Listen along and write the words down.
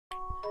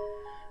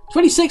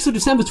26th of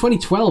December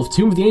 2012,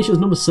 Tomb of the Ancients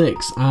number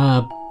 6.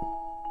 I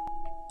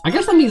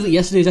guess that means that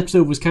yesterday's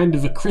episode was kind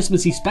of a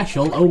Christmassy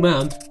special. Oh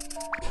man.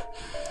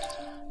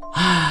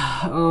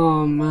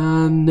 Oh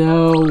man,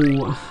 no.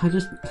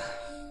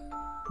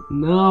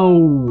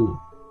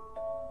 No.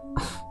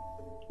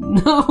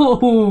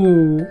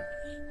 No!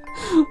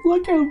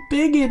 Look how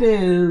big it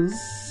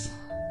is!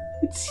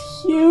 It's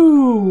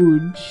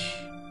huge!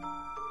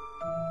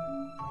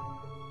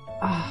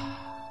 I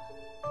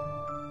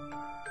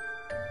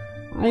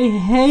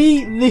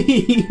hate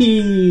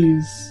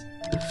these!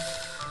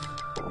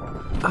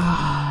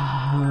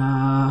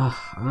 I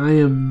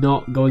am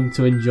not going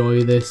to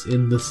enjoy this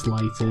in the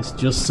slightest,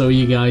 just so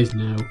you guys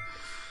know.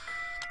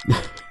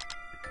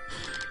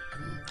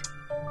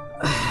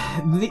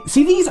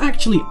 See, these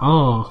actually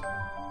are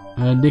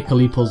a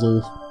Nicoli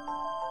puzzle,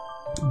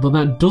 but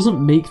that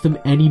doesn't make them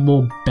any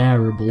more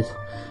bearable.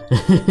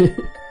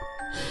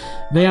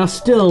 They are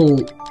still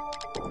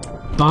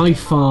by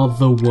far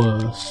the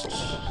worst.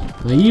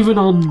 Now, even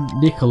on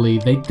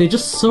Nicoli, they're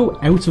just so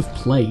out of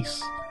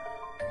place.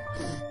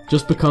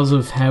 Just because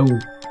of how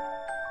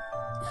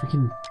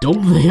freaking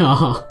dumb they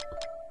are.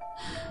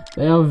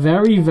 They are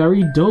very,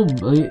 very dumb.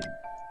 It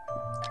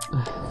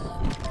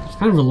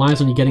kind of relies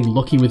on you getting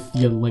lucky with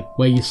your, like,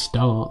 where you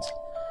start.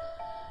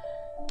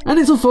 And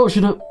it's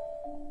unfortunate.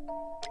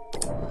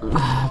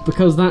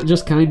 Because that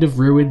just kind of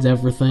ruins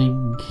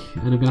everything.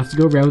 And I'm going to have to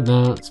go around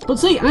that. But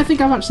see, I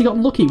think I've actually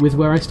gotten lucky with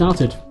where I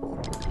started.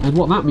 And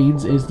what that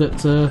means is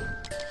that,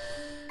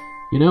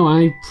 you know,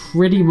 I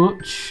pretty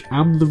much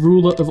am the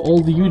ruler of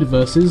all the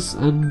universes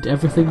and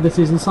everything that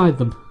is inside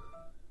them.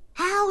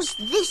 How's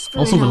this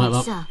for something an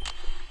like answer? that.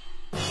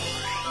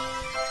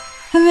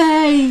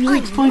 Hooray!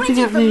 Link's pointing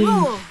at me!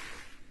 More.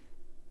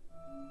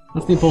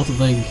 That's the important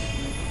thing.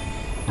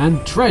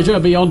 And treasure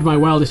beyond my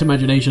wildest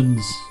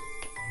imaginations.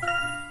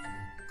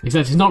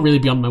 Except it's not really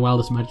beyond my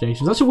wildest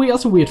imaginations. That's a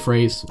weird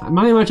phrase.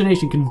 My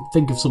imagination can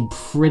think of some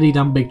pretty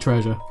damn big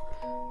treasure.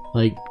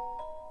 Like,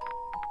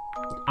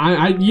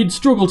 you'd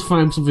struggle to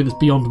find something that's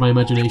beyond my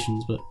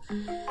imaginations, but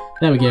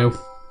there we go.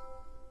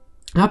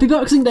 Happy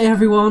Boxing Day,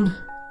 everyone!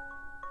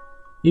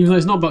 Even though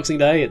it's not Boxing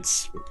Day,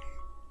 it's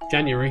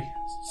January,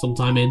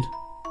 sometime in.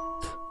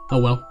 Oh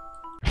well.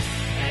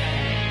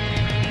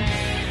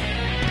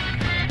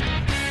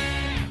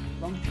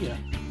 Wrong here.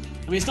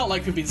 I mean, it's not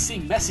like we've been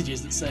seeing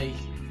messages that say,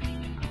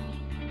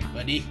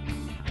 Bunny,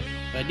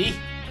 Bunny.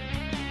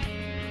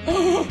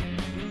 Oh,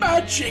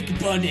 Magic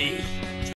Bunny!